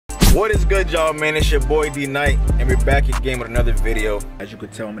What is good, y'all, man? It's your boy D-Knight, and we're back again with another video. As you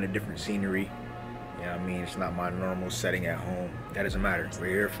could tell, I'm in a different scenery. Yeah, I mean, it's not my normal setting at home. That doesn't matter. We're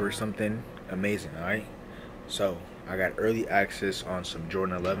here for something amazing, all right? So, I got early access on some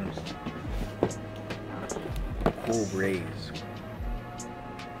Jordan 11s. Cool grays.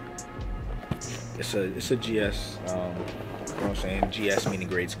 It's a GS, you know what I'm saying? GS meaning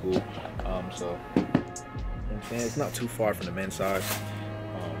grade school. So, you know what I'm saying? It's not too far from the men's size.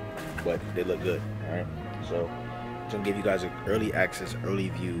 But they look good, all right? So I'm gonna give you guys an early access, early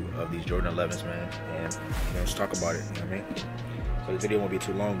view of these Jordan 11s, man, and let's talk about it, you know what I mean? So the video won't be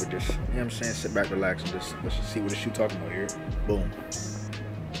too long, but just, you know what I'm saying, sit back, relax, and let's just see what the shoe talking about here. Boom.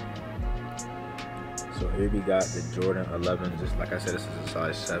 So here we got the Jordan 11s. Just like I said, this is a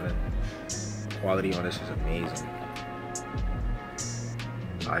size 7. Quality on this is amazing.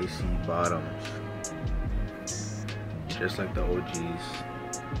 Icy bottoms, just like the OGs.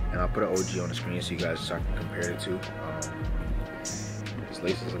 And I'll put an OG on the screen so you guys can compare it to. This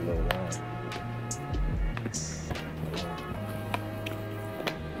lace is a little long.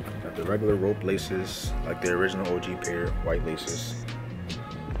 Got the regular rope laces, like the original OG pair, white laces.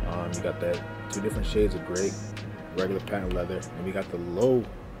 You got that 2 different shades of gray, regular patent leather, and we got the low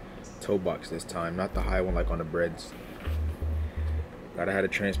toe box this time, not the high one like on the breads. Gotta have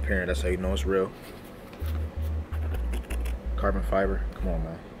it transparent, that's how you know it's real. Carbon fiber, come on,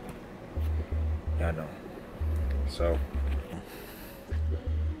 man. Yeah, I know. So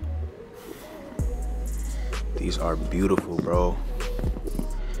these are beautiful, bro.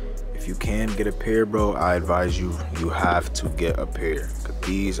 If you can get a pair, bro, I advise you have to get a pair, cause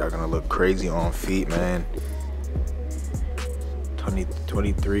these are gonna look crazy on feet, man.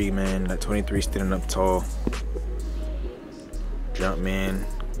 23, man. That 23 standing up tall. Jump, man.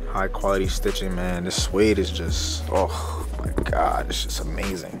 High quality stitching, man. This suede is just, oh my god, it's just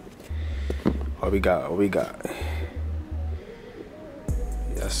amazing. What we got?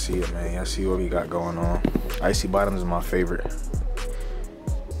 Y'all see it, man. Y'all see what we got going on. Icy bottoms is my favorite.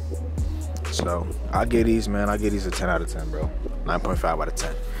 So I get these, man. I get these a 10 out of 10, bro. 9.5 out of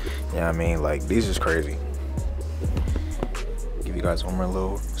 10. You know what I mean? Like, these is crazy. Give you guys one more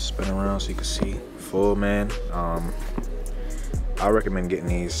little spin around so you can see full, man. I recommend getting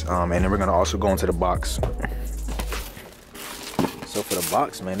these. And then we're gonna also go into the box. So for the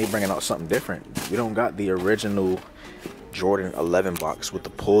box, man, they bringing out something different. We don't got the original Jordan 11 box with the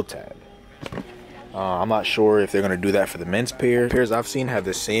pull tab. I'm not sure if they're gonna do that for the men's pairs I've seen have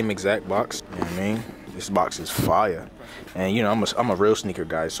the same exact box. You know what I mean? This box is fire. And you know, I'm a real sneaker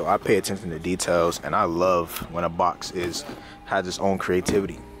guy, so I pay attention to details, and I love when a box has its own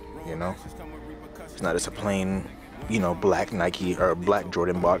creativity. You know, it's not just a plain, you know, black Nike or black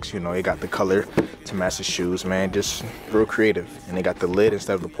Jordan box. You know, it got the color to match the shoes, man. Just real creative. And they got the lid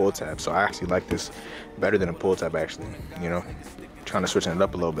instead of the pull tab, so I actually like this better than a pull tab, actually. You know, trying to switch it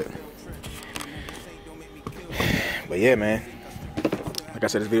up a little bit. But yeah, man, like I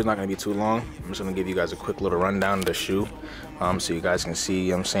said, this video's not gonna be too long. I'm just gonna give you guys a quick little rundown of the shoe, so you guys can see, you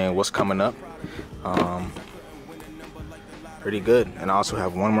know what I'm saying, what's coming up. Pretty good. And I also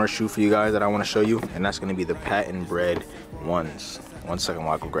have one more shoe for you guys that I want to show you, and that's going to be the patent bred ones. 1 second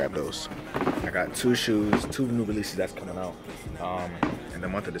while I go grab those. I got 2 shoes, 2 new releases that's coming out in the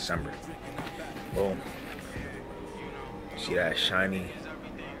month of December. Boom. See that shiny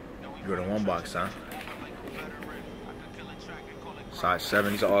Jordan 1 box, huh? Size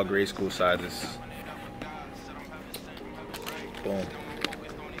 7. These are all grade school sizes. Boom.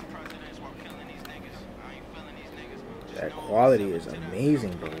 That quality is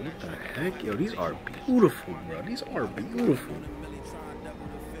amazing, bro. What the heck? Yo, these are beautiful, bro. These are beautiful.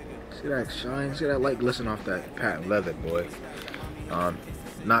 See that shine? See that light glisten off that patent leather, boy.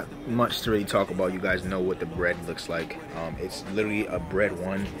 Not much to really talk about. You guys know what the bread looks like. It's literally a bread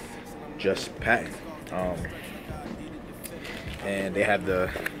one, just patent. And they have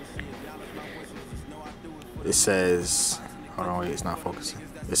the, it says, hold on, wait, it's not focusing.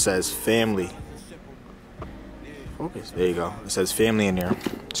 It says family. Focus. There you go. It says family in there.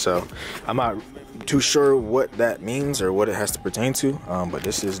 So I'm not too sure what that means or what it has to pertain to. But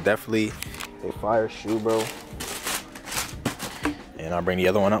this is definitely a fire shoe, bro. And I'll bring the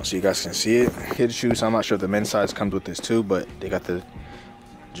other one out so you guys can see it. Kid shoes. I'm not sure if the men's size comes with this too, but they got the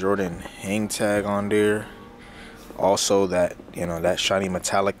Jordan hang tag on there. Also that, you know, that shiny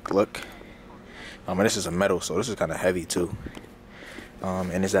metallic look. And this is a metal, so this is kind of heavy too.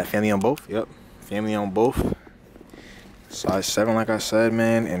 And is that family on both? Yep, family on both. Size 7, like I said,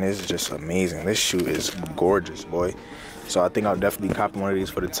 man, and it's just amazing. This shoe is gorgeous, boy. So I think I'll definitely cop one of these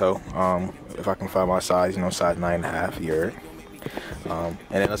for the toe. If I can find my size, you know, size 9.5. You heard? And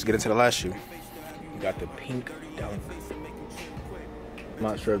then let's get into the last shoe. We got the pink dunk. I'm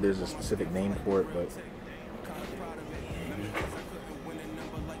not sure if there's a specific name for it, but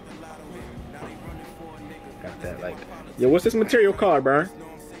got that like. Yo, what's this material called, Brian?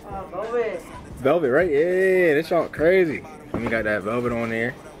 Velvet. Velvet, right? Yeah, this all crazy. And we got that velvet on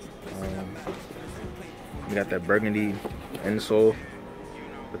there. We got that burgundy insole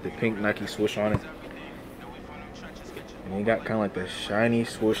with the pink Nike swoosh on it. And we got kind of like the shiny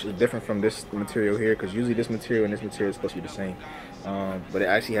swoosh. It's different from this material here, because usually this material and this material is supposed to be the same. But it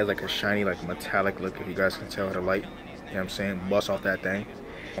actually has like a shiny, like metallic look, if you guys can tell the light. You know what I'm saying? Bust off that thing.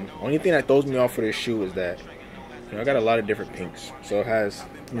 Only thing that throws me off for this shoe is that, you know, I got a lot of different pinks. So it has,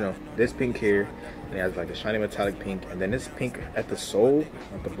 you know, this pink here, and it has like a shiny metallic pink, and then this pink at the sole,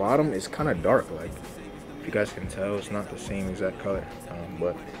 at the bottom, is kind of dark. Like, if you guys can tell, it's not the same exact color,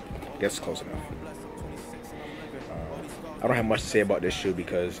 but I guess it's close enough. I don't have much to say about this shoe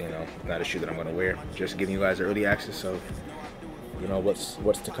because, you know, it's not a shoe that I'm gonna wear. Just giving you guys early access of, you know, what's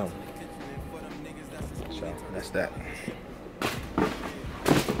to come. So that's that.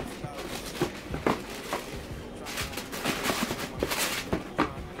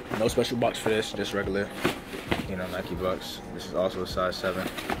 No special box for this, just regular, you know, Nike box. This is also a size 7.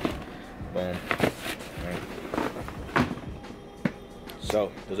 Boom. Right.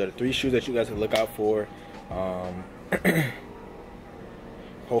 So those are the 3 shoes that you guys can look out for.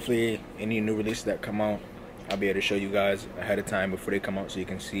 Hopefully any new releases that come out, I'll be able to show you guys ahead of time before they come out, so you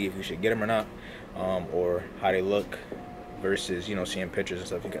can see if you should get them or not, or how they look versus, you know, seeing pictures and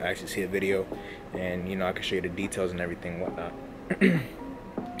stuff. You can actually see a video, and, you know, I can show you the details and everything, whatnot.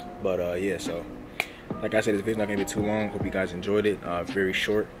 But yeah, so like I said, this video's not gonna be too long. Hope you guys enjoyed it. Very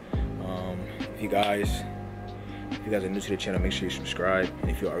short. If you guys are new to the channel, make sure you subscribe.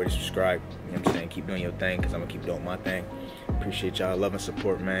 And if you're already subscribed, you know what I'm saying, keep doing your thing, because I'm gonna keep doing my thing. Appreciate y'all love and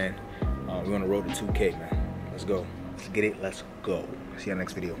support, man. We're on the road to 2K, man. Let's go. Let's get it. Let's go. See you in the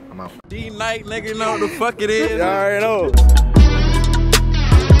next video. I'm out. DKNIGHT, nigga, you know what the fuck it is. Y'all already know.